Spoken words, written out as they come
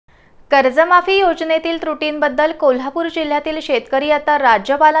कर्जमाफी योजनेतील त्रुटींबद्दल कोल्हापूर जिल्ह्यातील शेतकरी आता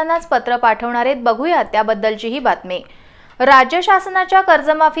राज्यपालांनाच पत्र पाठवणार आहेत। बघूया त्याबद्दलची ही बातमी। राज्य शासनाच्या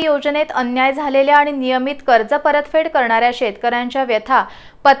कर्जमाफी योजनेत अन्याय झालेल्या आणि नियमित कर्ज परतफेड करणाऱ्या शेतकऱ्यांच्या व्यथा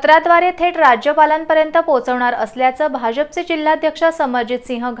पत्राद्वारे थेट राज्यपालांपर्यंत पोहोचवणार असल्याचं भाजपचे जिल्हाध्यक्ष समरजित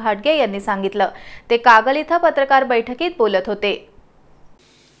सिंह घाटगे यांनी सांगितलं। ते कागल इथं पत्रकार बैठकीत बोलत होते।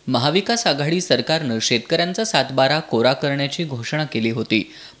 महाविकास आघाडी सरकारनं शेतकऱ्यांचा 7/12 कोरा करण्याची घोषणा केली होती,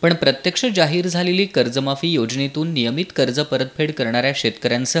 पण प्रत्यक्ष जाहीर झालेली कर्जमाफी योजनेतून नियमित कर्ज परतफेड करणाऱ्या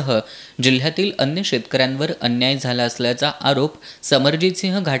शेतकऱ्यांसह जिल्ह्यातील अन्य शेतकऱ्यांवर अन्याय झाला असल्याचा आरोप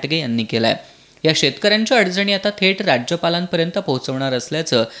समरजितसिंह घाटगे यांनी केलाय। या शेतकऱ्यांच्या अडचणी आता थेट राज्यपालांपर्यंत पोहोचवणार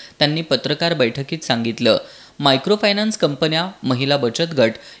असल्याचं त्यांनी पत्रकार बैठकीत सांगितलं। मायक्रो फायनान्स कंपन्या, महिला बचत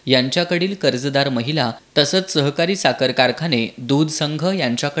गट यांच्याकडील कर्जदार महिला तसंच सहकारी साखर कारखाने, दूध संघ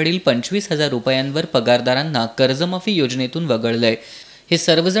यांच्याकडील 25,000 रुपयांवर पगारदारांना कर्जमाफी योजनेतून वगळलंय। हे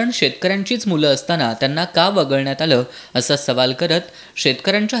सर्वजण शेतकऱ्यांचीच मुलं असताना त्यांना का वगळण्यात आलं असा सवाल करत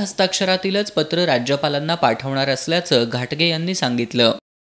शेतकऱ्यांच्या हस्ताक्षरातीलच पत्र राज्यपालांना पाठवणार असल्याचं घाटगे यांनी सांगितलं।